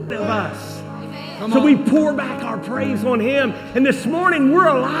inside of us. So we pour back our praise on him. And this morning we're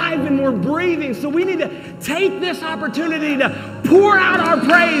alive and we're breathing. So we need to take this opportunity to pour out our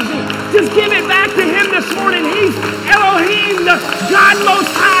praise. Just give it back to him this morning. He's Elohim, the God Most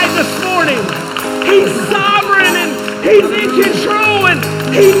High this morning. He's sovereign and he's in control. And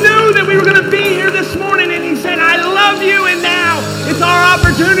he knew that we were going to be here this morning. And he said, I love you. And now it's our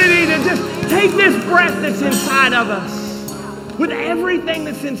opportunity to just take this breath that's inside of us, with everything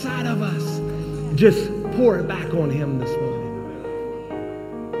that's inside of us. Just pour it back on him this morning.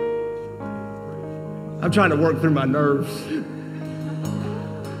 I'm trying to work through my nerves.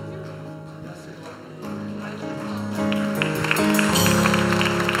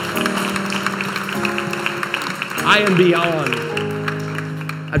 I am beyond.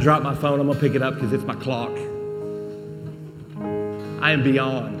 I dropped my phone. I'm going to pick it up because it's my clock. I am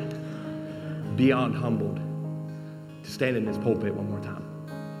beyond humbled to stand in this pulpit one more time.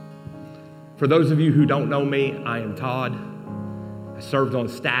 For those of you who don't know me, I am Todd. I served on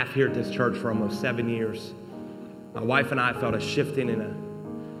staff here at this church for almost 7 years. My wife and I felt a shifting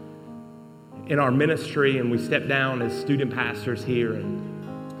in our ministry, and we stepped down as student pastors here. And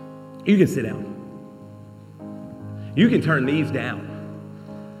you can sit down. You can turn these down.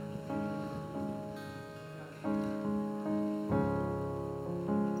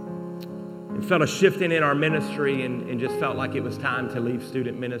 It felt a shifting in our ministry and just felt like it was time to leave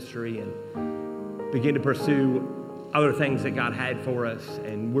student ministry and begin to pursue other things that God had for us.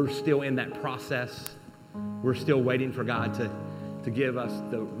 And we're still in that process. We're still waiting for God to give us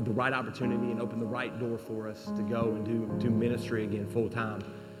the right opportunity and open the right door for us to go and do ministry again full time.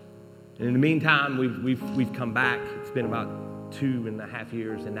 And in the meantime, we've come back. It's been about 2.5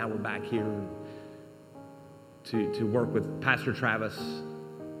 years, and now we're back here to work with Pastor Travis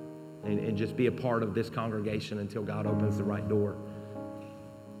and just be a part of this congregation until God opens the right door.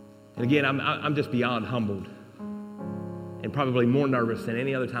 And again, I'm just beyond humbled and probably more nervous than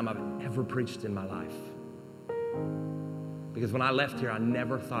any other time I've ever preached in my life. Because when I left here, I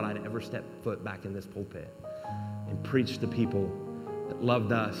never thought I'd ever step foot back in this pulpit and preach to people that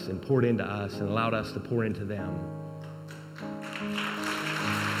loved us and poured into us and allowed us to pour into them.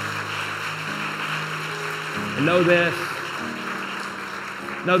 And know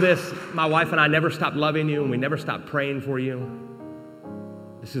this, my wife and I never stopped loving you, and we never stopped praying for you.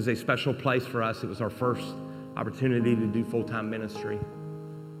 This is a special place for us. It was our first opportunity to do full-time ministry.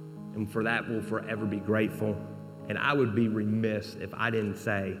 And for that, we'll forever be grateful. And I would be remiss if I didn't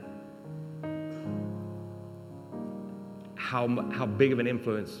say how big of an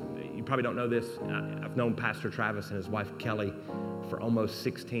influence. You probably don't know this. I've known Pastor Travis and his wife Kelly for almost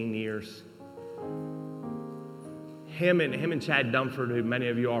 16 years. Him and Chad Dunford, who many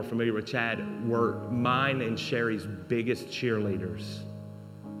of you are familiar with Chad, were mine and Sherry's biggest cheerleaders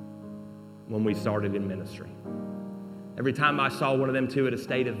when we started in ministry. Every time I saw one of them two at a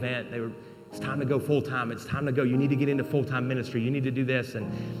state event, it's time to go full-time. It's time to go. You need to get into full-time ministry. You need to do this.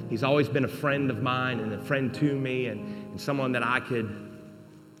 And he's always been a friend of mine and a friend to me and someone that I could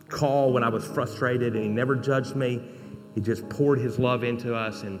call when I was frustrated, and he never judged me. He just poured his love into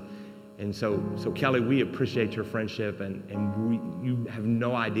us. And so Kelly, we appreciate your friendship, and you have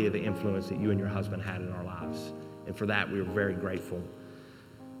no idea the influence that you and your husband had in our lives. And for that, we are very grateful.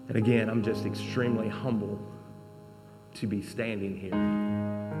 And again, I'm just extremely humble to be standing here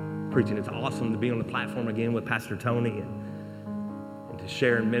preaching. It's awesome to be on the platform again with Pastor Tony and to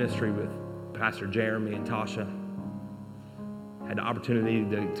share in ministry with Pastor Jeremy and Tasha. I had the opportunity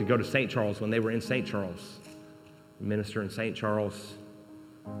to go to St. Charles when they were in St. Charles, minister in St. Charles.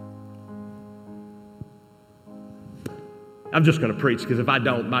 I'm just going to preach, because if I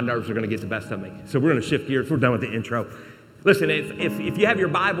don't, my nerves are going to get the best of me. So we're going to shift gears. We're done with the intro. Listen, if you have your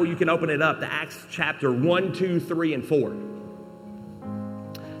Bible, you can open it up to Acts chapter 1, 2, 3, and 4.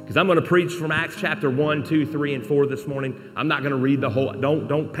 Because I'm going to preach from Acts chapter 1, 2, 3, and 4 this morning. I'm not going to read the whole,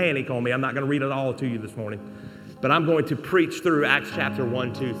 don't panic on me. I'm not going to read it all to you this morning. But I'm going to preach through Acts chapter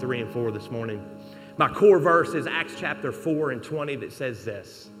 1, 2, 3, and 4 this morning. My core verse is Acts chapter 4 and 20 that says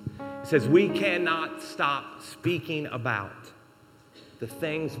this. It says, we cannot stop speaking about the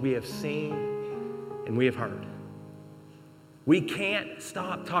things we have seen and we have heard. We can't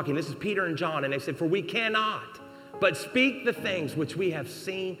stop talking. This is Peter and John, and they said, for we cannot but speak the things which we have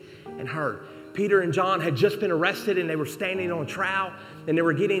seen and heard. Peter and John had just been arrested, and they were standing on trial, and they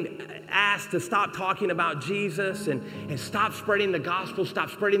were getting asked to stop talking about Jesus and stop spreading the gospel, stop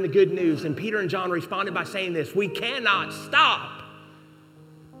spreading the good news. And Peter and John responded by saying this: we cannot stop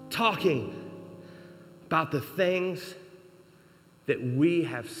talking about the things that we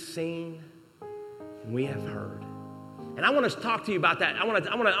have seen and we have heard. And I want to talk to you about that. I want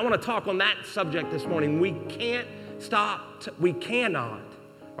to talk on that subject this morning. We can't stop. We cannot,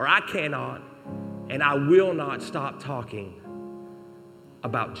 or I cannot, and I will not stop talking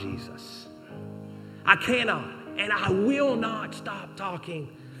about Jesus. I cannot, and I will not stop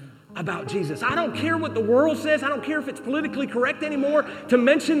talking about Jesus. I don't care what the world says. I don't care if it's politically correct anymore to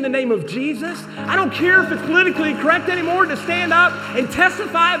mention the name of Jesus. I don't care if it's politically correct anymore to stand up and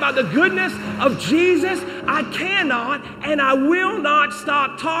testify about the goodness of Jesus. I cannot and I will not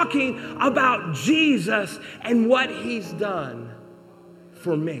stop talking about Jesus and what he's done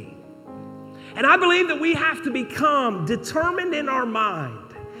for me. And I believe that we have to become determined in our mind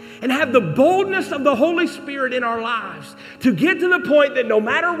and have the boldness of the Holy Spirit in our lives to get to the point that no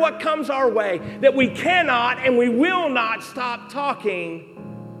matter what comes our way, that we cannot and we will not stop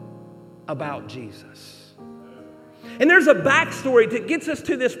talking about Jesus. And there's a backstory that gets us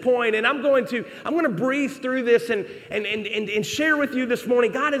to this point, and I'm going to breeze through this and share with you this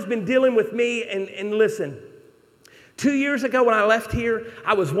morning. God has been dealing with me, and listen, 2 years ago when I left here,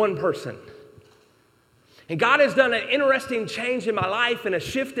 I was one person. And God has done an interesting change in my life and a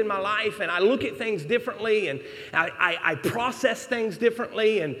shift in my life, and I look at things differently, and I process things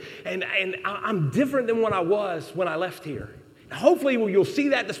differently, and I'm different than what I was when I left here. And hopefully you'll see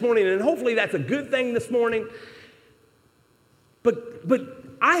that this morning, and hopefully that's a good thing this morning. But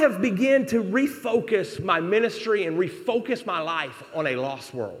I have begun to refocus my ministry and refocus my life on a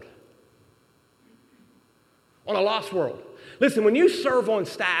lost world. On a lost world. Listen, when you serve on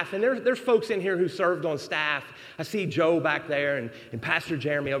staff, and there's folks in here who served on staff. I see Joe back there and Pastor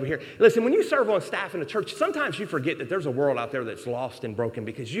Jeremy over here. Listen, when you serve on staff in a church, sometimes you forget that there's a world out there that's lost and broken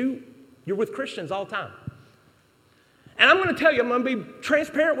because you're with Christians all the time. And I'm going to tell you, I'm going to be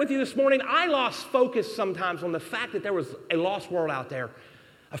transparent with you this morning. I lost focus sometimes on the fact that there was a lost world out there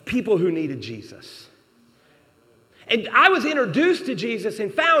of people who needed Jesus. And I was introduced to Jesus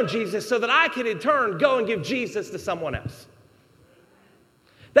and found Jesus so that I could in turn go and give Jesus to someone else.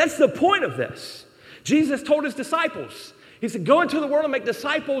 That's the point of this. Jesus told his disciples, he said, go into the world and make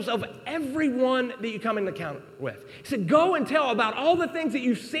disciples of everyone that you come into encounter with. He said, go and tell about all the things that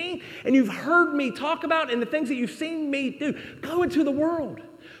you've seen and you've heard me talk about and the things that you've seen me do. Go into the world.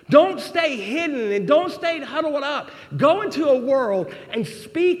 Don't stay hidden and don't stay huddled up. Go into a world and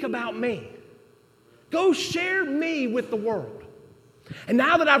speak about me. Go share me with the world. And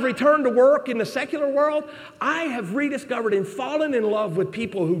now that I've returned to work in the secular world, I have rediscovered and fallen in love with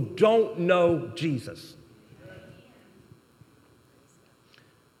people who don't know Jesus.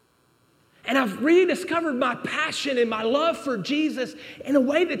 And I've rediscovered my passion and my love for Jesus in a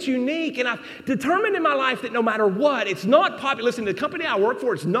way that's unique. And I've determined in my life that no matter what, it's not popular. Listen, the company I work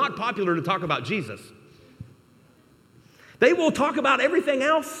for, it's not popular to talk about Jesus. They will talk about everything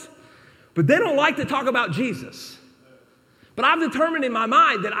else, but they don't like to talk about Jesus. But I've determined in my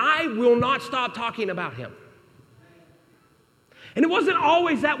mind that I will not stop talking about him. And it wasn't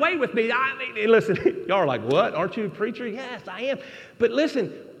always that way with me. Listen, y'all are like, what? Aren't you a preacher? Yes, I am. But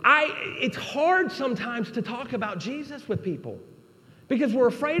listen, it's hard sometimes to talk about Jesus with people because we're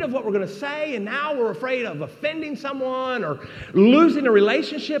afraid of what we're going to say, and now we're afraid of offending someone or losing a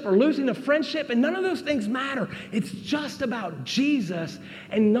relationship or losing a friendship, and none of those things matter. It's just about Jesus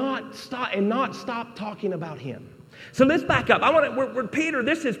and not stop talking about him. So let's back up. Peter,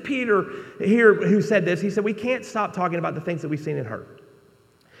 this is Peter here who said this. He said, we can't stop talking about the things that we've seen and heard.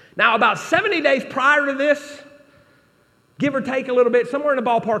 Now, about 70 days prior to this, give or take a little bit, somewhere in the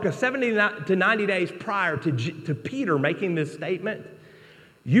ballpark of 70 to 90 days prior to Peter making this statement,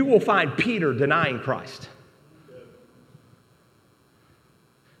 you will find Peter denying Christ.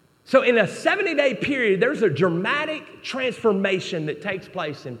 So in a 70-day period, there's a dramatic transformation that takes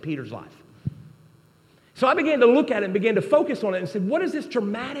place in Peter's life. So I began to look at it and began to focus on it and said, what is this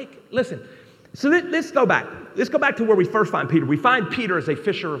dramatic? Listen, so let's go back. Let's go back to where we first find Peter. We find Peter as a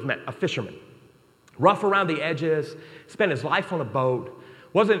fisherman. Rough around the edges, spent his life on a boat,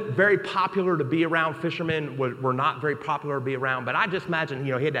 wasn't very popular to be around. Fishermen were not very popular to be around, but I just imagine, he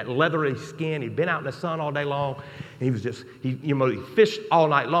had that leathery skin. He'd been out in the sun all day long, and he was he fished all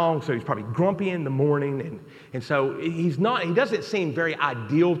night long, so he's probably grumpy in the morning, and so he doesn't seem very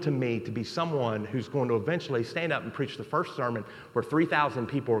ideal to me to be someone who's going to eventually stand up and preach the first sermon where 3,000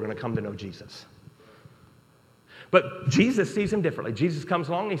 people are going to come to know Jesus. But Jesus sees him differently. Jesus comes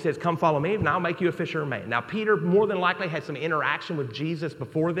along and he says, come follow me and I'll make you a fisher of men. Now, Peter more than likely had some interaction with Jesus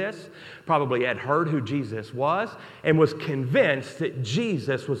before this, probably had heard who Jesus was, and was convinced that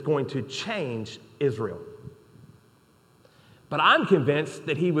Jesus was going to change Israel. But I'm convinced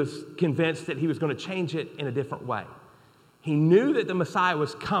that he was going to change it in a different way. He knew that the Messiah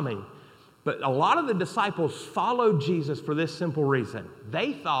was coming, But a lot of the disciples followed Jesus for this simple reason.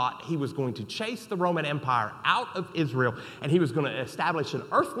 They thought he was going to chase the Roman Empire out of Israel, and he was going to establish an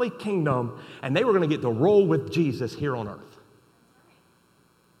earthly kingdom, and they were going to get to roll with Jesus here on earth.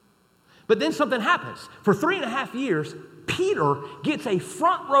 But then something happens. For 3.5 years, Peter gets a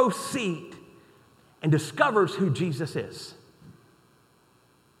front row seat and discovers who Jesus is.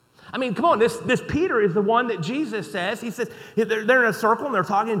 I mean, come on, this Peter is the one that Jesus says. He says, they're in a circle and they're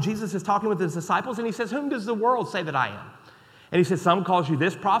talking, and Jesus is talking with his disciples, and he says, whom does the world say that I am? And he says, some calls you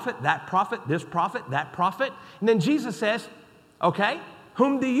this prophet, that prophet, this prophet, that prophet. And then Jesus says, okay,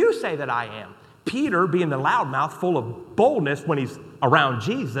 whom do you say that I am? Peter, being the loudmouth, full of boldness when he's around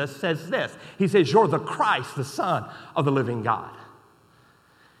Jesus, says this. He says, you're the Christ, the Son of the living God.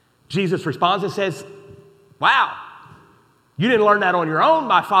 Jesus responds and says, wow, you didn't learn that on your own.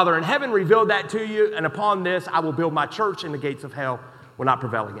 My Father in heaven revealed that to you, and upon this I will build my church, and the gates of hell will not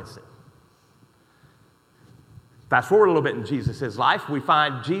prevail against it. Fast forward a little bit in Jesus' life. We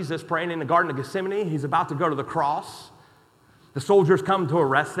find Jesus praying in the Garden of Gethsemane. He's about to go to the cross. The soldiers come to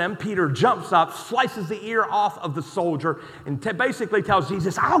arrest them. Peter jumps up, slices the ear off of the soldier, and basically tells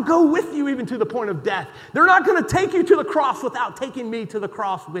Jesus, I'll go with you even to the point of death. They're not going to take you to the cross without taking me to the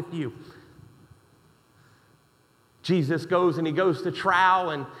cross with you. Jesus goes and he goes to trial,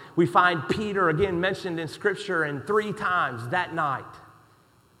 and we find Peter again mentioned in Scripture, and 3 times that night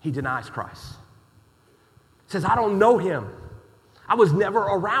he denies Christ. Says, I don't know him. I was never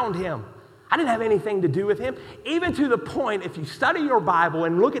around him. I didn't have anything to do with him. Even to the point, if you study your Bible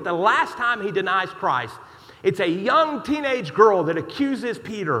and look at the last time he denies Christ, it's a young teenage girl that accuses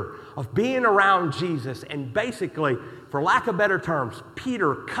Peter of being around Jesus. And basically, for lack of better terms,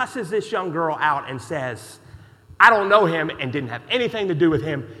 Peter cusses this young girl out and says, I don't know him and didn't have anything to do with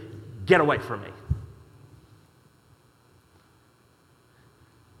him. Get away from me.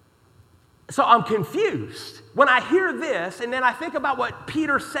 So I'm confused when I hear this, and then I think about what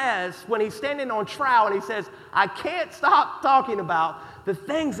Peter says when he's standing on trial, and he says, I can't stop talking about the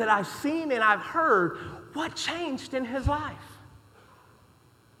things that I've seen and I've heard. What changed in his life?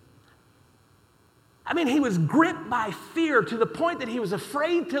 I mean, he was gripped by fear to the point that he was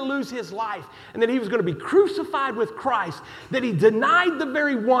afraid to lose his life and that he was going to be crucified with Christ, that he denied the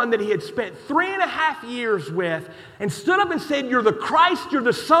very one that he had spent 3.5 years with and stood up and said, you're the Christ, you're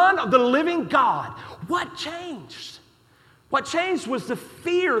the Son of the living God. What changed? What changed was the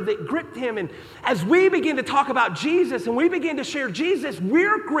fear that gripped him. And as we begin to talk about Jesus and we begin to share Jesus,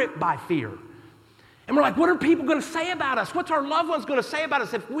 we're gripped by fear. And we're like, what are people going to say about us? What's our loved ones going to say about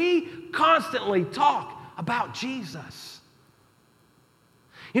us if we constantly talk about Jesus?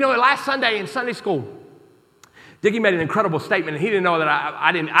 You know, last Sunday in Sunday school, Dickie made an incredible statement, and he didn't know that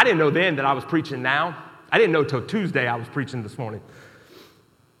I didn't know then that I was preaching now. I didn't know till Tuesday I was preaching this morning.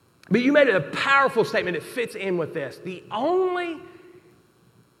 But you made a powerful statement that fits in with this. The only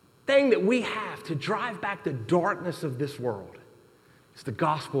thing that we have to drive back the darkness of this world is the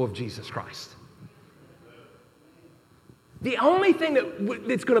gospel of Jesus Christ. The only thing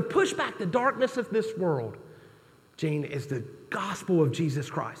that's going to push back the darkness of this world, Gene, is the gospel of Jesus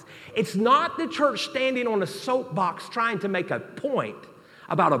Christ. It's not the church standing on a soapbox trying to make a point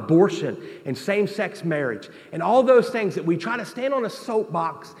about abortion and same-sex marriage and all those things that we try to stand on a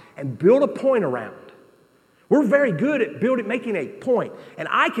soapbox and build a point around. We're very good at making a point, and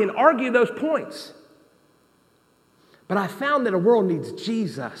I can argue those points. But I found that a world needs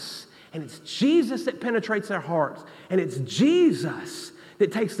Jesus. And it's Jesus that penetrates their hearts. And it's Jesus that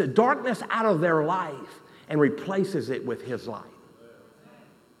takes the darkness out of their life and replaces it with his light.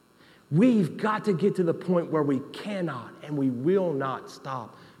 We've got to get to the point where we cannot and we will not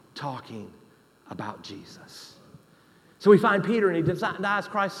stop talking about Jesus. So we find Peter, and he denies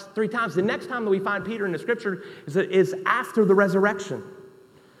Christ 3 times. The next time that we find Peter in the Scripture is after the resurrection.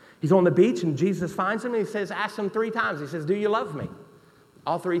 He's on the beach, and Jesus finds him, and he says, ask him 3 times. He says, do you love me?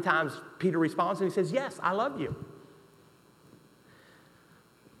 All 3 times Peter responds and he says, yes, I love you.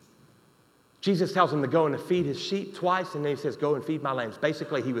 Jesus tells him to go and to feed his sheep twice, and then he says, go and feed my lambs.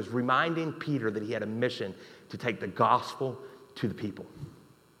 Basically, he was reminding Peter that he had a mission to take the gospel to the people.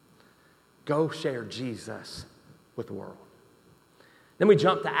 Go share Jesus with the world. Then we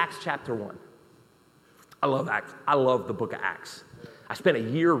jump to Acts chapter 1. I love Acts. I love the book of Acts. I spent a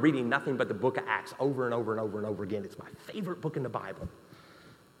year reading nothing but the book of Acts over and over and over and over again. It's my favorite book in the Bible.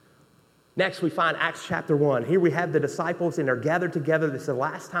 Next, we find Acts chapter 1. Here we have the disciples, and they're gathered together. This is the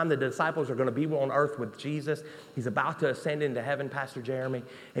last time the disciples are going to be on earth with Jesus. He's about to ascend into heaven, Pastor Jeremy,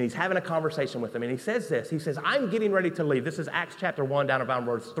 and he's having a conversation with them. And he says this. He says, I'm getting ready to leave. This is Acts chapter 1 down around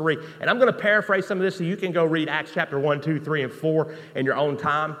verse 3. And I'm going to paraphrase some of this so you can go read Acts chapter 1, 2, 3, and 4 in your own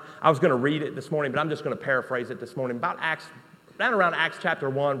time. I was going to read it this morning, but I'm just going to paraphrase it this morning. Down around Acts chapter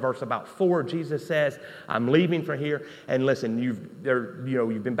 1, verse about 4, Jesus says, I'm leaving from here. And listen, you've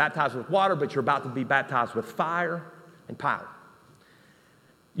been baptized with water, but you're about to be baptized with fire and power.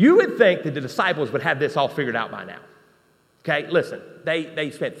 You would think that the disciples would have this all figured out by now. Okay, listen,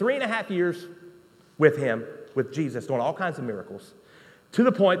 they spent 3.5 years with him, with Jesus, doing all kinds of miracles, to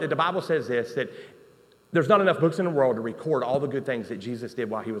the point that the Bible says this, that there's not enough books in the world to record all the good things that Jesus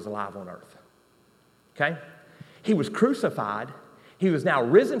did while he was alive on earth. Okay? He was crucified. He was now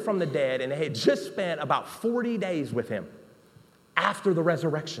risen from the dead, and they had just spent about 40 days with him after the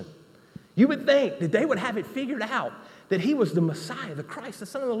resurrection. You would think that they would have it figured out that he was the Messiah, the Christ, the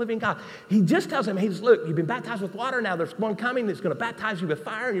Son of the living God. He just tells them, look, you've been baptized with water. Now there's one coming that's going to baptize you with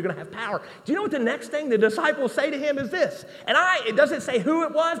fire, and you're going to have power. Do you know what the next thing the disciples say to him is this? And it doesn't say who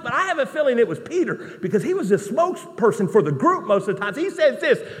it was, but I have a feeling it was Peter, because he was the spokesperson for the group most of the time. He says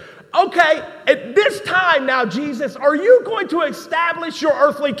this, okay, at this time now, Jesus, are you going to establish your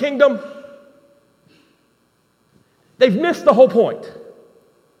earthly kingdom? They've missed the whole point.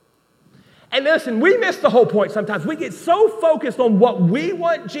 And listen, we miss the whole point sometimes. We get so focused on what we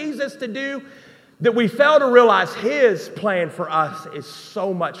want Jesus to do that we fail to realize his plan for us is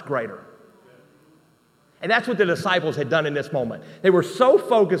so much greater. And that's what the disciples had done in this moment. They were so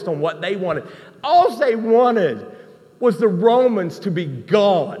focused on what they wanted. All they wanted was the Romans to be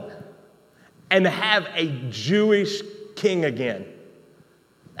gone and to have a Jewish king again.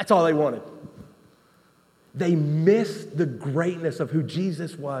 That's all they wanted. They missed the greatness of who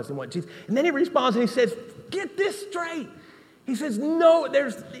Jesus was and what Jesus. And then he responds and he says, "Get this straight." He says, "No,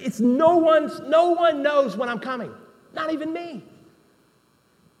 no one knows when I'm coming, not even me."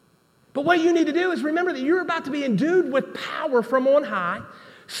 But what you need to do is remember that you're about to be endued with power from on high,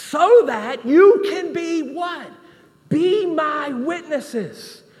 so that you can be what? Be my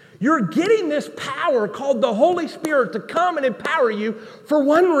witnesses. You're getting this power called the Holy Spirit to come and empower you for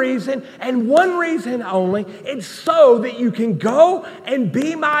one reason and one reason only. It's so that you can go and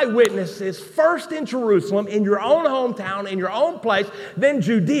be my witnesses, first in Jerusalem, in your own hometown, in your own place, then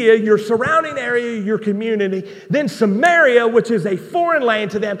Judea, your surrounding area, your community, then Samaria, which is a foreign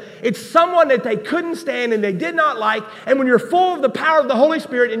land to them. It's someone that they couldn't stand and they did not like. And when you're full of the power of the Holy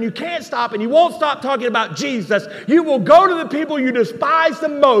Spirit and you can't stop and you won't stop talking about Jesus, you will go to the people you despise the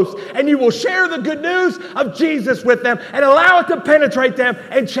most, and you will share the good news of Jesus with them and allow it to penetrate them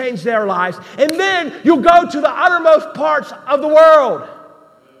and change their lives. And then you'll go to the uttermost parts of the world.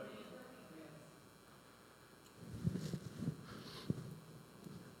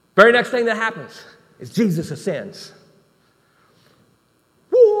 Very next thing that happens is Jesus ascends.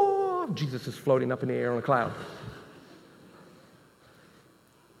 Whoa! Jesus is floating up in the air on a cloud.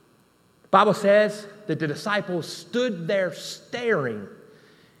 The Bible says that the disciples stood there staring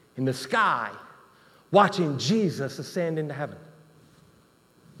in the sky, watching Jesus ascend into heaven.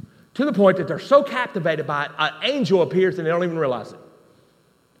 To the point that they're so captivated by it, an angel appears and they don't even realize it.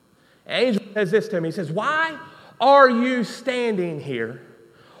 An angel says this to him. He says, "Why are you standing here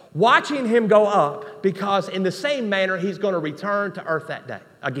watching him go up? Because in the same manner, he's going to return to earth that day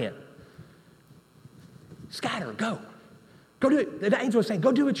again." Scatter, go. Go do it. The angel is saying,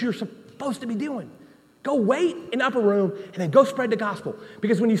 go do what you're supposed to be doing. Go wait in the upper room and then go spread the gospel.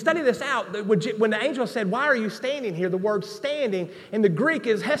 Because when you study this out, when the angel said, "Why are you standing here?" the word standing in the Greek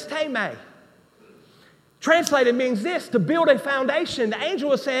is hesteme. Translated means this, to build a foundation. The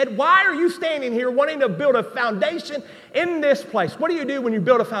angel said, "Why are you standing here wanting to build a foundation in this place?" What do you do when you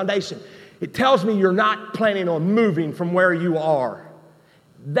build a foundation? It tells me you're not planning on moving from where you are.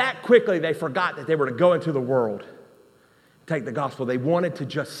 That quickly they forgot that they were to go into the world, take the gospel. They wanted to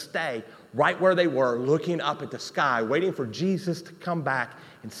just stay right where they were, looking up at the sky, waiting for Jesus to come back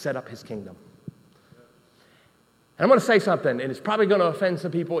and set up his kingdom. And I'm going to say something, and it's probably going to offend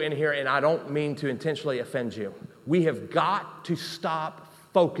some people in here, and I don't mean to intentionally offend you. We have got to stop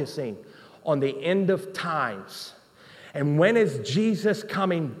focusing on the end of times. And when is Jesus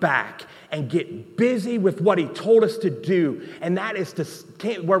coming back, and get busy with what he told us to do. And that is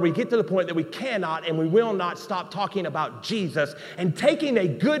where we get to the point that we cannot and we will not stop talking about Jesus and taking a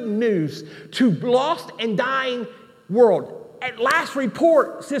good news to lost and dying world. At last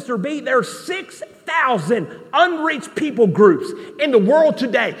report, Sister B, there are 6,000 3,000 unreached people groups in the world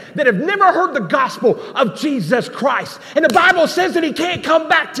today that have never heard the gospel of Jesus Christ. And the Bible says that he can't come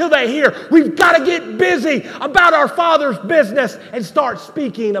back till they hear. We've got to get busy about our Father's business and start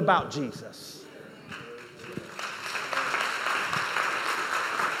speaking about Jesus.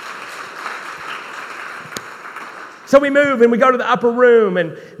 So we move and we go to the upper room,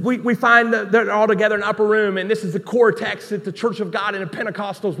 and we find that they're all together in the upper room, and this is the core text at the Church of God and the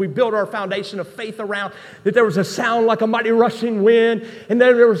Pentecostals. We built our foundation of faith around that there was a sound like a mighty rushing wind, and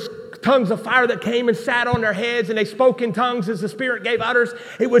then there was tongues of fire that came and sat on their heads, and they spoke in tongues as the Spirit gave utterance.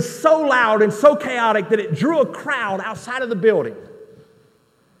 It was so loud and so chaotic that it drew a crowd outside of the building.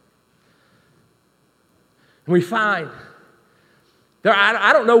 And we find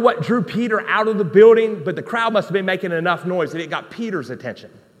I don't know what drew Peter out of the building, but the crowd must have been making enough noise that it got Peter's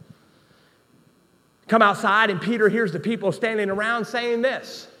attention. Come outside, and Peter hears the people standing around saying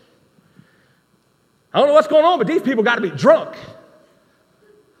this. I don't know what's going on, but these people got to be drunk.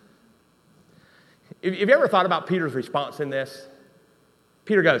 Have you ever thought about Peter's response in this?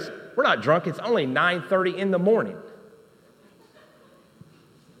 Peter goes, we're not drunk. It's only 9:30 in the morning.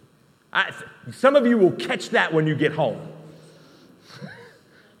 Some of you will catch that when you get home.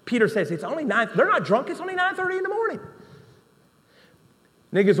 Peter says, it's only 9, they're not drunk, it's only 9:30 in the morning.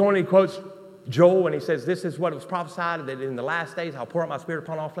 Then he goes on and he quotes Joel, and he says, this is what was prophesied, that in the last days I'll pour out my Spirit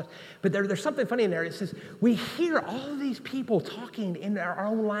upon all flesh. But there's something funny in there. It says, we hear all of these people talking in their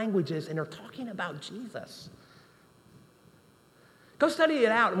own languages, and they're talking about Jesus. Go study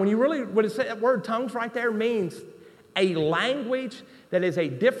it out. And when that word tongues right there means a language that is a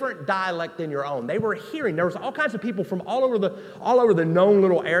different dialect than your own. They were hearing. There was all kinds of people from all over the known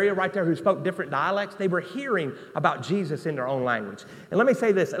little area right there who spoke different dialects. They were hearing about Jesus in their own language. And let me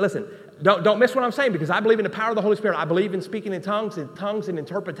say this. Listen, don't miss what I'm saying, because I believe in the power of the Holy Spirit. I believe in speaking in tongues and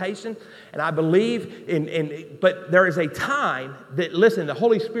interpretation. And I believe but there is a time that, listen, the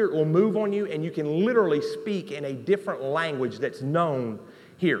Holy Spirit will move on you, and you can literally speak in a different language that's known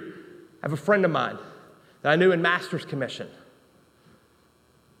here. I have a friend of mine that I knew in Master's Commission.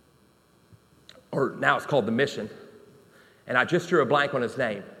 Or now it's called the Mission. And I just drew a blank on his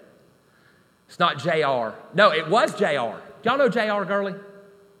name. It's not J.R. No, it was J.R. Y'all know J.R. Gurley?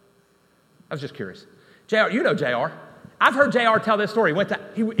 I was just curious. J.R., you know J.R. I've heard J.R. tell this story.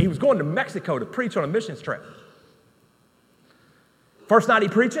 He was going to Mexico to preach on a missions trip. First night he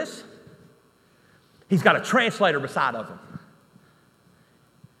preaches, he's got a translator beside of him.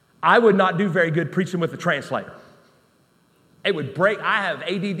 I would not do very good preaching with a translator. It would break, I have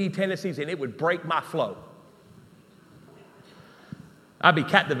ADD tendencies, and it would break my flow. I'd be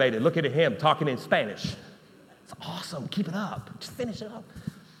captivated looking at him talking in Spanish. It's awesome. Keep it up. Just finish it up.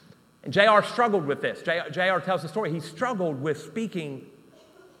 And J.R. struggled with this. J.R. tells the story. He struggled with speaking,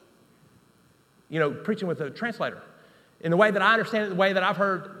 preaching with a translator. In the way that I understand it, the way that I've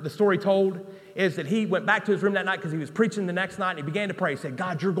heard the story told, is that he went back to his room that night because he was preaching the next night, and he began to pray. He said,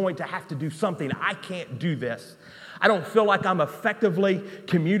 God, you're going to have to do something. I can't do this. I don't feel like I'm effectively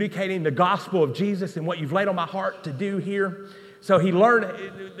communicating the gospel of Jesus and what you've laid on my heart to do here. So he learned,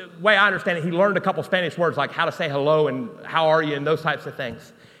 the way I understand it, he learned a couple Spanish words like how to say hello and how are you and those types of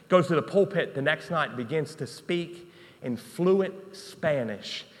things. Goes to the pulpit the next night and begins to speak in fluent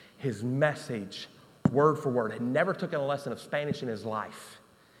Spanish his message, word for word. Had never taken a lesson of Spanish in his life.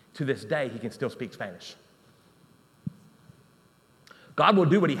 To this day, he can still speak Spanish. God will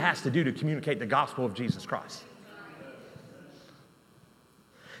do what he has to do to communicate the gospel of Jesus Christ.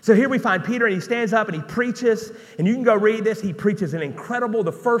 So here we find Peter, and he stands up and he preaches, and you can go read this. He preaches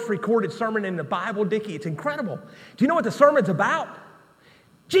the first recorded sermon in the Bible, Dickie. It's incredible. Do you know what the sermon's about?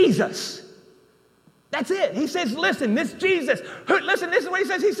 Jesus. That's it. He says, listen, this Jesus, this is what he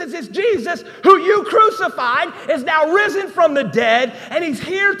says. He says, this Jesus who you crucified is now risen from the dead, and he's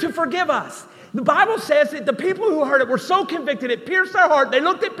here to forgive us. The Bible says that the people who heard it were so convicted, it pierced their heart. They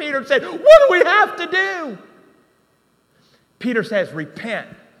looked at Peter and said, what do we have to do? Peter says, repent.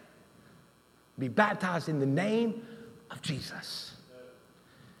 Be baptized in the name of Jesus.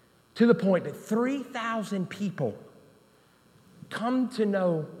 To the point that 3,000 people come to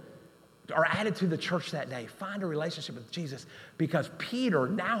know, are added to the church that day, find a relationship with Jesus, because Peter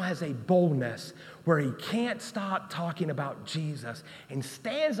now has a boldness where he can't stop talking about Jesus and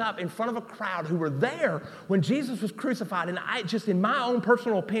stands up in front of a crowd who were there when Jesus was crucified. And in my own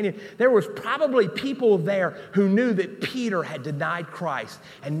personal opinion, there was probably people there who knew that Peter had denied Christ,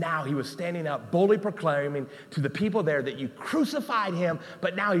 and now he was standing up boldly proclaiming to the people there that you crucified him,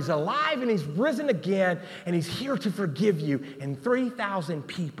 but now he's alive and he's risen again, and he's here to forgive you. And 3,000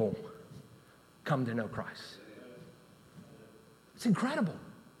 people come to know Christ. It's incredible.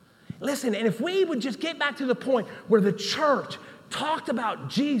 Listen, and if we would just get back to the point where the church talked about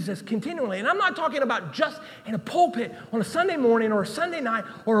Jesus continually, and I'm not talking about just in a pulpit on a Sunday morning or a Sunday night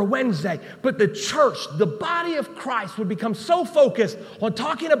or a Wednesday, but the church, the body of Christ would become so focused on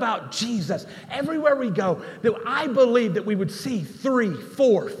talking about Jesus everywhere we go that I believe that we would see 3,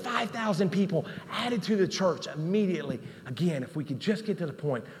 4, 5,000 people added to the church immediately. Again, if we could just get to the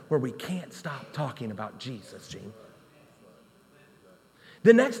point where we can't stop talking about Jesus, Gene.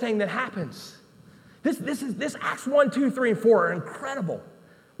 The next thing that happens, this Acts 1, 2, 3, and 4 are incredible.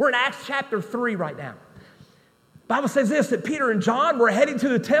 We're in Acts chapter 3 right now. The Bible says this, that Peter and John were heading to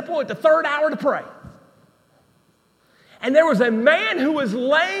the temple at the 3rd hour to pray. And there was a man who was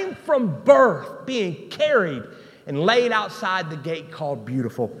lame from birth being carried and laid outside the gate called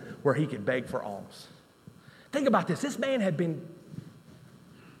Beautiful, where he could beg for alms. Think about this. This man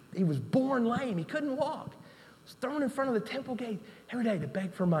he was born lame. He couldn't walk. He was thrown in front of the temple gate every day to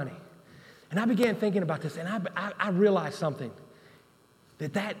beg for money. And I began thinking about this, and I realized something,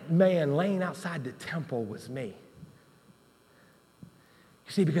 that man laying outside the temple was me.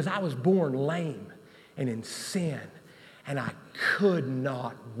 You see, because I was born lame and in sin, and I could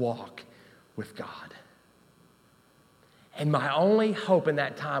not walk with God. And my only hope in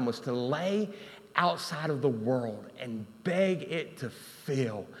that time was to lay outside of the world and beg it to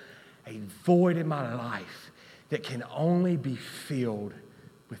fill a void in my life that can only be filled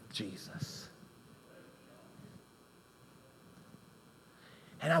with Jesus.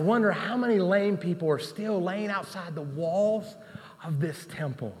 And I wonder how many lame people are still laying outside the walls of this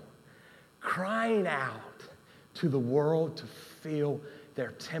temple, crying out to the world to fill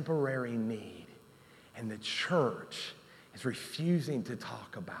their temporary need. And the church is refusing to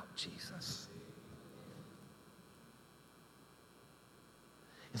talk about Jesus.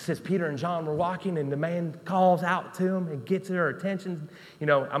 It says Peter and John were walking, and the man calls out to them and gets their attention. You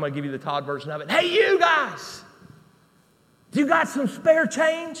know, I'm going to give you the Todd version of it. Hey, you guys! Do you got some spare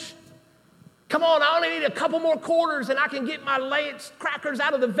change? Come on, I only need a couple more quarters and I can get my Lance crackers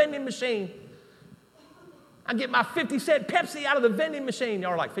out of the vending machine. I get my 50-cent Pepsi out of the vending machine.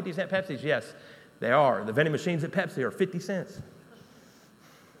 Y'all are like, 50-cent Pepsis? Yes, they are. The vending machines at Pepsi are 50 cents.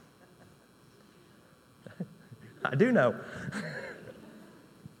 I do know.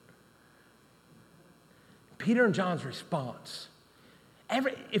 Peter and John's response.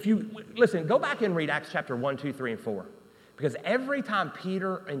 If you listen, go back and read Acts chapter 1, 2, 3, and 4. Because every time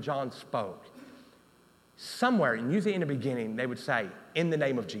Peter and John spoke, somewhere, and usually in the beginning, they would say, in the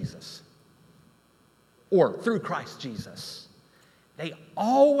name of Jesus. Or through Christ Jesus. They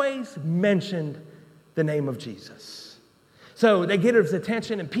always mentioned the name of Jesus. So they get his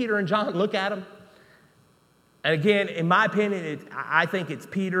attention, and Peter and John look at him. And again, in my opinion, I think it's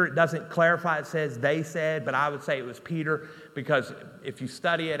Peter. It doesn't clarify. It says they said, but I would say it was Peter because if you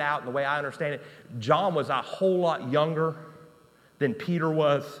study it out, the way I understand it, John was a whole lot younger than Peter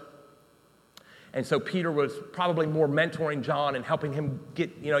was. And so Peter was probably more mentoring John and helping him get,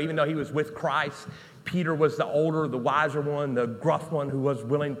 even though he was with Christ, Peter was the older, the wiser one, the gruff one who was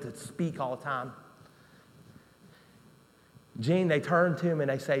willing to speak all the time. Gene, they turn to him and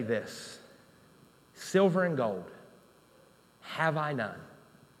they say this. Silver and gold have I none.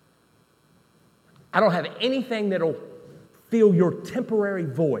 I don't have anything that'll fill your temporary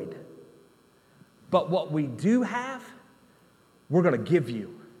void. But what we do have, we're going to give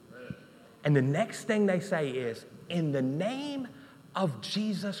you. And the next thing they say is, in the name of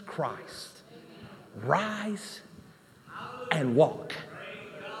Jesus Christ, rise and walk.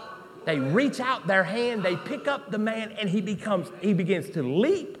 They reach out their hand, they pick up the man, and he begins to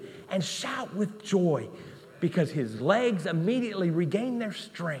leap and shout with joy because his legs immediately regain their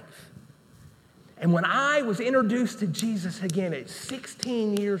strength. And when I was introduced to Jesus again at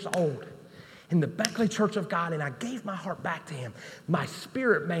 16 years old in the Beckley Church of God, and I gave my heart back to him, my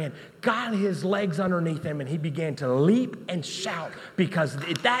spirit man got his legs underneath him and he began to leap and shout because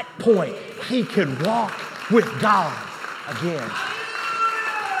at that point he could walk with God again.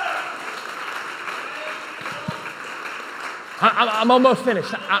 I'm almost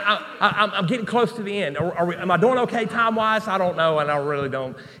finished. I'm getting close to the end. Am I doing okay time-wise? I don't know, and I really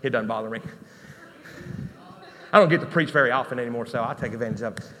don't. It doesn't bother me. I don't get to preach very often anymore, so I take advantage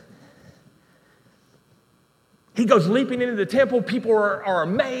of it. He goes leaping into the temple. People are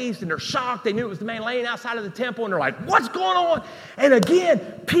amazed, and they're shocked. They knew it was the man laying outside of the temple, and they're like, what's going on? And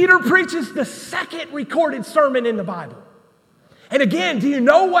again, Peter preaches the second recorded sermon in the Bible. And again, do you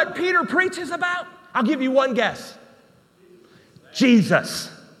know what Peter preaches about? I'll give you one guess.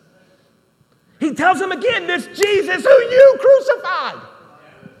 Jesus. He tells them again, this Jesus who you crucified,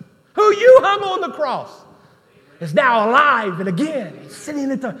 who you hung on the cross, is now alive. And again, he's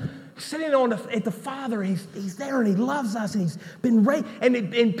sitting at the sitting at the Father. He's there and he loves us and he's been raised.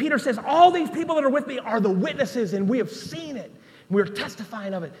 And Peter says, all these people that are with me are the witnesses and we have seen it. We're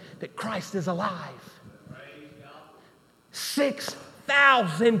testifying of it, that Christ is alive.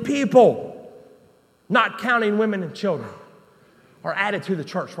 6,000 people, not counting women and children, are added to the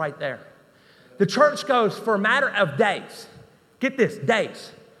church right there. The church goes for a matter of days. Get this,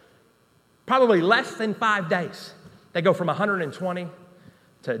 days. Probably less than 5 days. They go from 120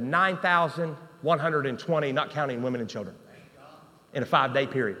 to 9,120, not counting women and children, in a 5-day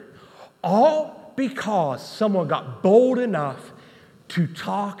period. All because someone got bold enough to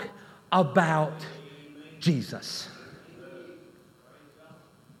talk about Jesus.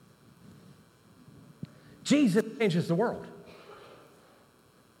 Jesus changes the world.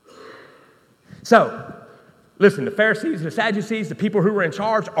 So, listen, the Pharisees, the Sadducees, the people who were in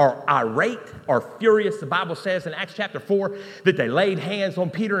charge are irate, are furious. The Bible says in Acts chapter 4 that they laid hands on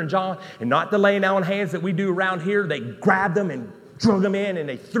Peter and John, and not the laying on hands that we do around here. They grabbed them and drug them in, and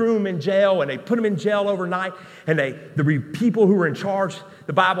they threw them in jail, and they put them in jail overnight. And the people who were in charge,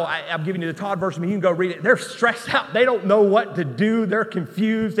 the Bible, I'm giving you the Todd version, you can go read it. They're stressed out. They don't know what to do. They're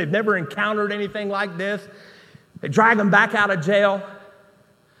confused. They've never encountered anything like this. They drag them back out of jail.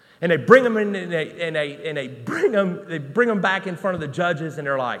 And they bring them in, and they bring them back in front of the judges, and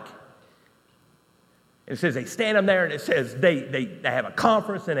they're like, it says they stand them there, and it says they have a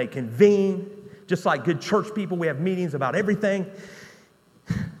conference and they convene, just like good church people. We have meetings about everything.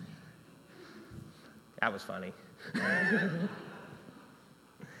 That was funny.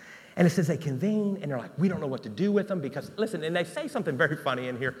 And it says they convene, and they're like, we don't know what to do with them because, listen, and they say something very funny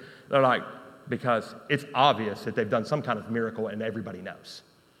in here. They're like, because it's obvious that they've done some kind of miracle, and everybody knows.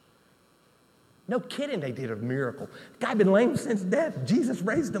 No kidding, they did a miracle. The guy had been lame since death. Jesus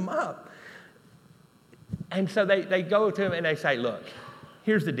raised him up. And so they go to him and they say, look,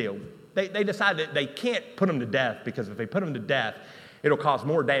 here's the deal. They decide that they can't put him to death because if they put him to death, it'll cause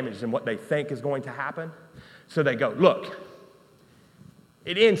more damage than what they think is going to happen. So they go, look,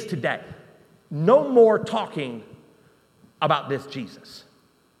 it ends today. No more talking about this Jesus.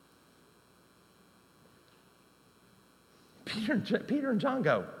 Peter and John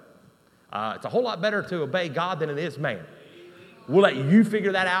go, it's a whole lot better to obey God than it is man. We'll let you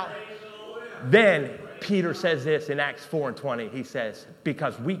figure that out. Then Peter says this in Acts 4:20. He says,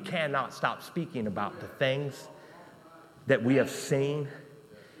 because we cannot stop speaking about the things that we have seen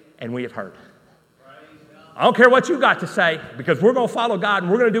and we have heard. I don't care what you got to say, because we're going to follow God,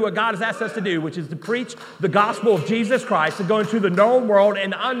 and we're going to do what God has asked us to do, which is to preach the gospel of Jesus Christ and go into the known world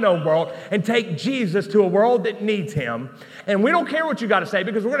and the unknown world and take Jesus to a world that needs him. And we don't care what you got to say,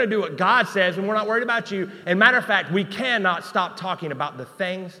 because we're going to do what God says, and we're not worried about you. And matter of fact, we cannot stop talking about the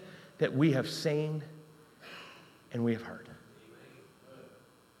things that we have seen and we have heard.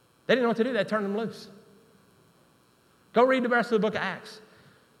 They didn't know what to do. They turned them loose. Go read the rest of the book of Acts.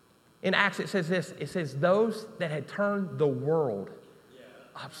 In Acts, it says this. It says, those that had turned the world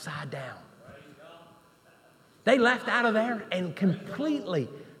upside down. They left out of there and completely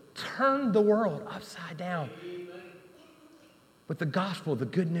turned the world upside down with the gospel, the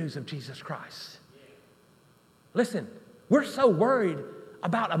good news of Jesus Christ. Listen, we're so worried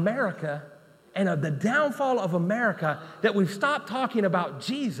about America and of the downfall of America that we've stopped talking about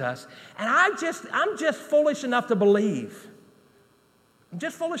Jesus. And I'm just foolish enough to believe. I'm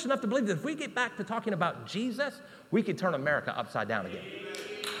just foolish enough to believe that if we get back to talking about Jesus, we can turn America upside down again.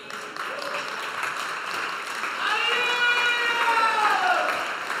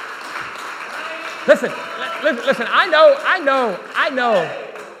 Listen, I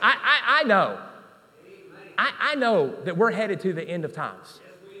know that we're headed to the end of times.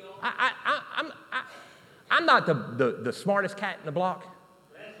 I'm not the smartest cat in the block,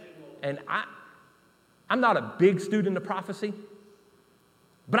 and I'm not a big student of prophecy.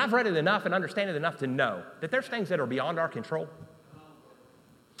 But I've read it enough and understand it enough to know that there's things that are beyond our control.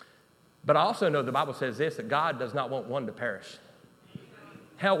 But I also know the Bible says this, that God does not want one to perish.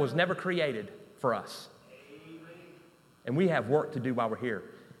 Hell was never created for us. And we have work to do while we're here.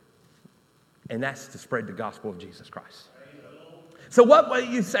 And that's to spread the gospel of Jesus Christ. So what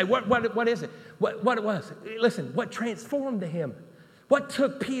you say, what is it? What it was? Listen, what transformed him? What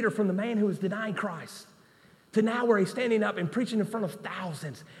took Peter from the man who was denying Christ to now where he's standing up and preaching in front of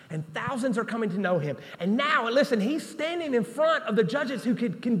thousands, and thousands are coming to know him. And now, listen, he's standing in front of the judges who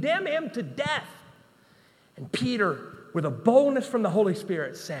could condemn him to death. And Peter, with a boldness from the Holy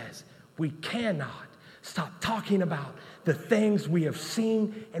Spirit, says, we cannot stop talking about the things we have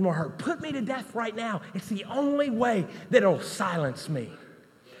seen and were heard. Put me to death right now. It's the only way that it'll silence me.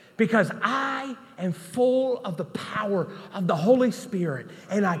 because I am full of the power of the Holy Spirit,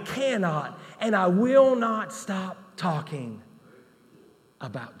 and I cannot and I will not stop talking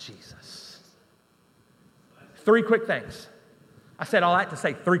about Jesus. 3 quick things. I said all that to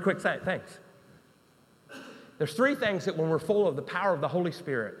say 3 quick things. There's 3 things that when we're full of the power of the Holy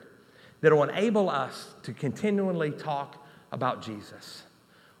Spirit that will enable us to continually talk about Jesus.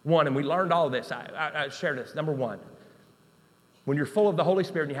 1, and we learned all this. I shared this. Number 1, when you're full of the Holy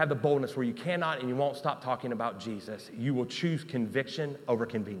Spirit and you have the boldness where you cannot and you won't stop talking about Jesus, you will choose conviction over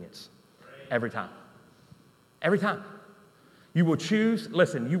convenience. Every time. Every time. You will choose,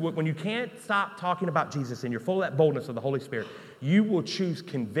 listen, when you can't stop talking about Jesus and you're full of that boldness of the Holy Spirit, you will choose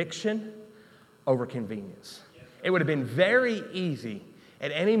conviction over convenience. It would have been very easy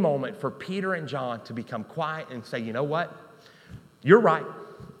at any moment for Peter and John to become quiet and say, you know what? You're right.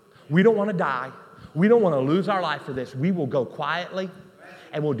 We don't want to die. We don't want to lose our life for this. We will go quietly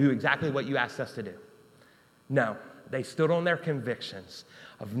and we'll do exactly what you asked us to do. No, they stood on their convictions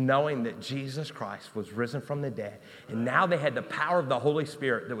of knowing that Jesus Christ was risen from the dead. And now they had the power of the Holy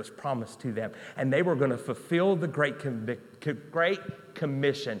Spirit that was promised to them. And they were going to fulfill the Great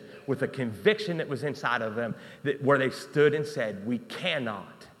Commission with a conviction that was inside of them, where they stood and said, we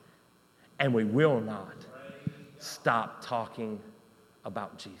cannot and we will not stop talking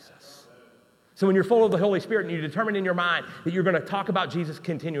about Jesus. So when you're full of the Holy Spirit and you determine in your mind that you're going to talk about Jesus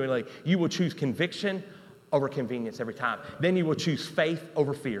continually, you will choose conviction over convenience every time. Then you will choose faith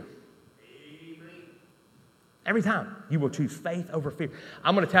over fear. Every time you will choose faith over fear.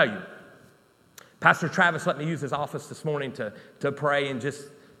 I'm going to tell you, Pastor Travis let me use his office this morning to pray and just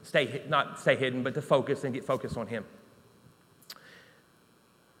not stay hidden, but to focus and get focused on him.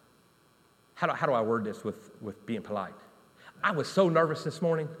 How do I word this with being polite? I was so nervous this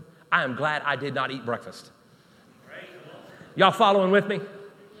morning. I am glad I did not eat breakfast. Y'all following with me?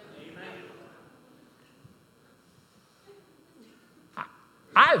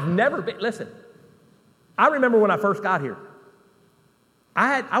 I've never been, listen, I remember when I first got here.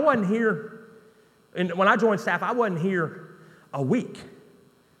 I wasn't here, and when I joined staff, I wasn't here a week.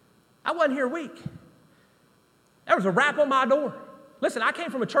 I wasn't here a week. There was a rap on my door. Listen, I came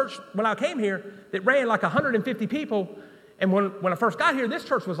from a church when I came here that ran like 150 people, and when I first got here, this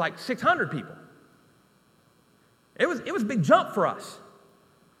church was like 600 people. It was a big jump for us.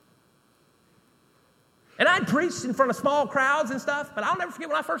 And I'd preached in front of small crowds and stuff, but I'll never forget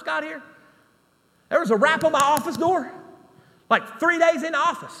when I first got here. There was a rap on my office door, like 3 days in the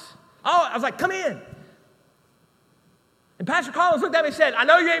office. Oh, I was like, come in. And Pastor Collins looked at me and said, I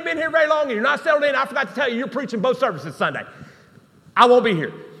know you ain't been here very long and you're not settled in. I forgot to tell you, you're preaching both services Sunday. I won't be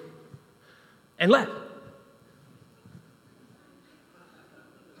here. And left.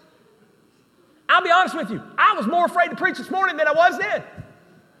 I'll be honest with you. I was more afraid to preach this morning than I was then.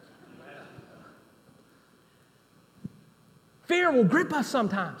 Fear will grip us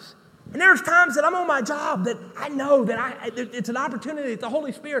sometimes. And there's times that I'm on my job that I know that it's an opportunity that the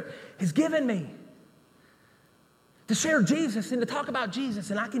Holy Spirit has given me to share Jesus and to talk about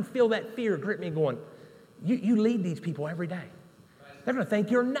Jesus. And I can feel that fear grip me going, you lead these people every day. They're going to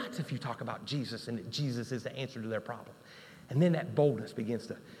think you're nuts if you talk about Jesus and that Jesus is the answer to their problem. And then that boldness begins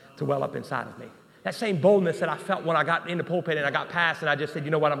to well up inside of me. That same boldness that I felt when I got in the pulpit and I got past and I just said, you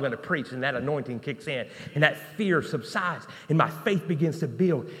know what, I'm going to preach, and that anointing kicks in and that fear subsides and my faith begins to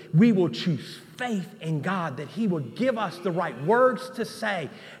build. We will choose faith in God that He will give us the right words to say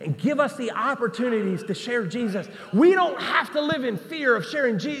and give us the opportunities to share Jesus. We don't have to live in fear of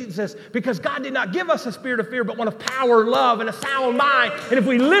sharing Jesus because God did not give us a spirit of fear, but one of power, love, and a sound mind. And if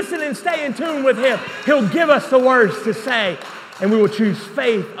we listen and stay in tune with Him, He'll give us the words to say. And we will choose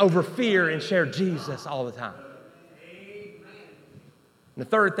faith over fear and share Jesus all the time. And the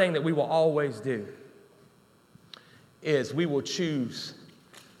third thing that we will always do is we will choose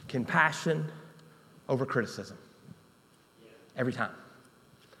compassion over criticism. Every time.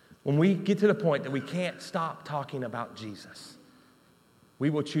 When we get to the point that we can't stop talking about Jesus, we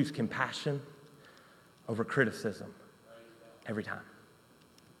will choose compassion over criticism every time.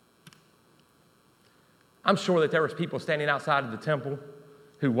 I'm sure that there was people standing outside of the temple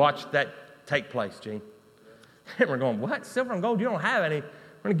who watched that take place, Gene. And we're going, what? Silver and gold? You don't have any.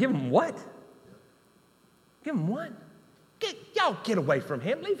 We're going to give them what? Give them what? Y'all get away from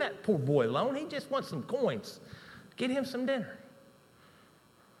him. Leave that poor boy alone. He just wants some coins. Get him some dinner.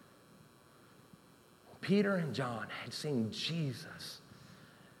 Peter and John had seen Jesus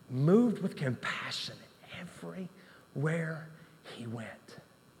moved with compassion everywhere he went.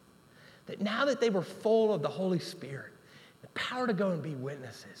 That now that they were full of the Holy Spirit, the power to go and be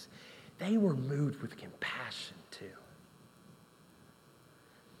witnesses, they were moved with compassion too.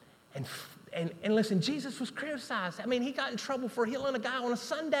 And listen, Jesus was criticized. I mean, he got in trouble for healing a guy on a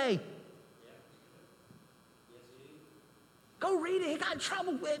Sunday. Go read it. He got in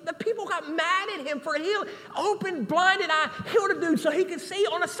trouble. The people got mad at him for healing. Open, blinded eye, healed a dude so he could see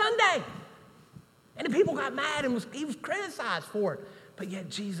on a Sunday. And the people got mad and he was criticized for it. But yet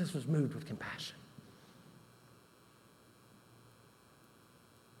Jesus was moved with compassion.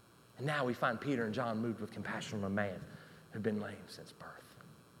 And now we find Peter and John moved with compassion on a man who'd been lame since birth.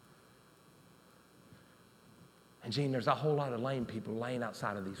 And Gene, there's a whole lot of lame people laying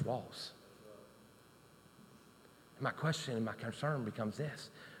outside of these walls. And my question and my concern becomes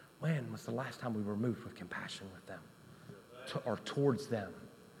this: when was the last time we were moved with compassion with them or towards them?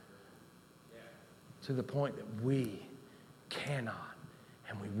 To the point that we cannot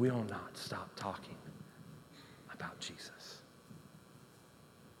and we will not stop talking about Jesus.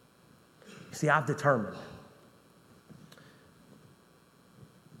 You see, I've determined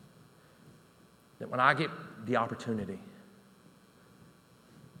that when I get the opportunity,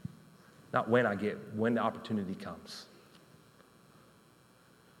 not when when the opportunity comes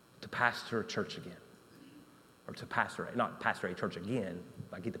to pastor a church again, or to not pastor a church again,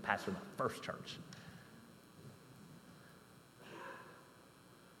 I get to pastor my first church,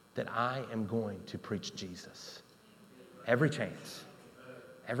 that I am going to preach Jesus. Every chance,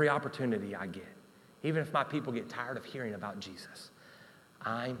 every opportunity I get, even if my people get tired of hearing about Jesus,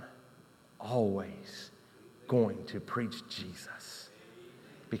 I'm always going to preach Jesus,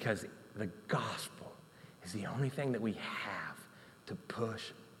 because the gospel is the only thing that we have to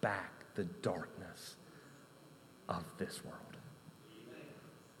push back the darkness of this world.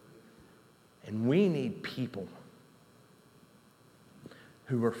 And we need people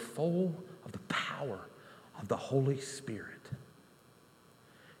who are full of the power of the Holy Spirit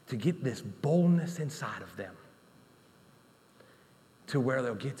to get this boldness inside of them to where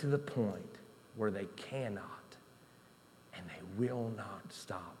they'll get to the point where they cannot and they will not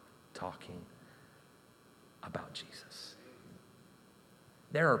stop talking about Jesus.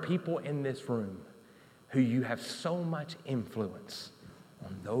 There are people in this room who you have so much influence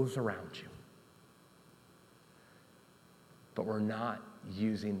on those around you, but we're not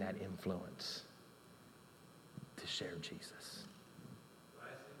using that influence to share Jesus,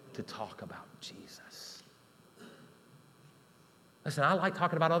 to talk about Jesus. Listen, I like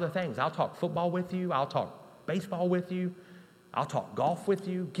talking about other things. I'll talk football with you. I'll talk baseball with you. I'll talk golf with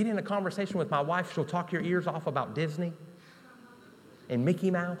you. Get in a conversation with my wife. She'll talk your ears off about Disney and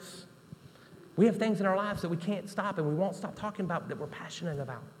Mickey Mouse. We have things in our lives that we can't stop and we won't stop talking about, that we're passionate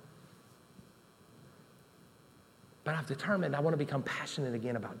about. But I've determined I want to become passionate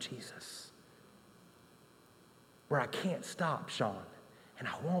again about Jesus, where I can't stop, Sean, and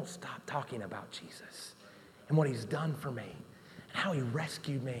I won't stop talking about Jesus and what he's done for me and how he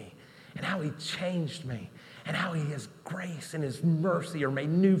rescued me and how he changed me and how his grace and his mercy are made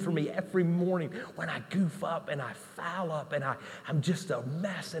new for me every morning when I goof up and I foul up and I'm just a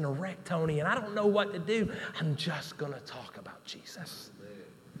mess and a wreck, Tony, and I don't know what to do. I'm just going to talk about Jesus.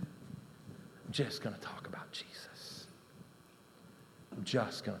 I'm just going to talk about Jesus. I'm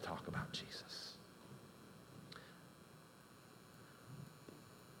just going to talk about Jesus.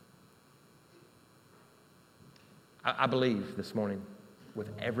 I believe this morning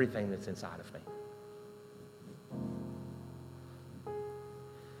with everything that's inside of me.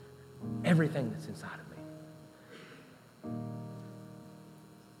 Everything that's inside of me.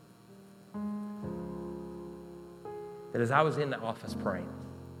 That as I was in the office praying,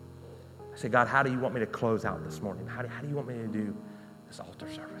 I said, God, how do you want me to close out this morning? How do you want me to do this altar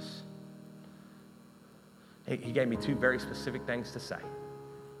service? He gave me two very specific things to say.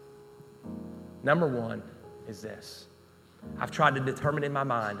 Number one is this. I've tried to determine in my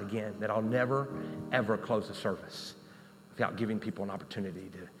mind, again, that I'll never, ever close a service without giving people an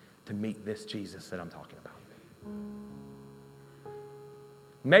opportunity to meet this Jesus that I'm talking about.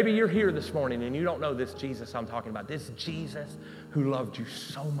 Maybe you're here this morning and you don't know this Jesus I'm talking about. This Jesus who loved you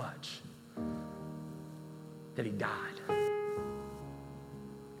so much that he died.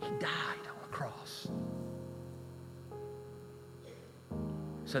 He died on the cross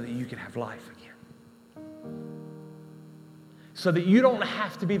so that you could have life again. So that you don't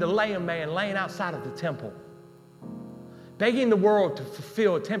have to be the lame man laying outside of the temple, begging the world to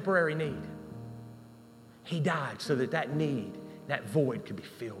fulfill a temporary need. He died so that that need, that void could be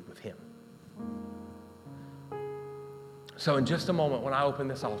filled with him. So in just a moment when I open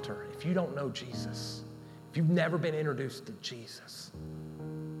this altar, if you don't know Jesus, if you've never been introduced to Jesus,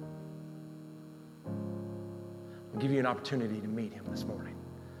 I'll give you an opportunity to meet him this morning.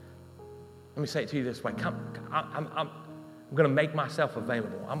 Let me say it to you this way. I'm going to make myself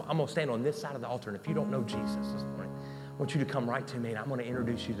available. I'm going to stand on this side of the altar, and if you don't know Jesus this morning, I want you to come right to me, and I'm going to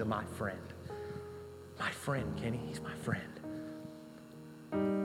introduce you to my friend. My friend, Kenny, he's my friend.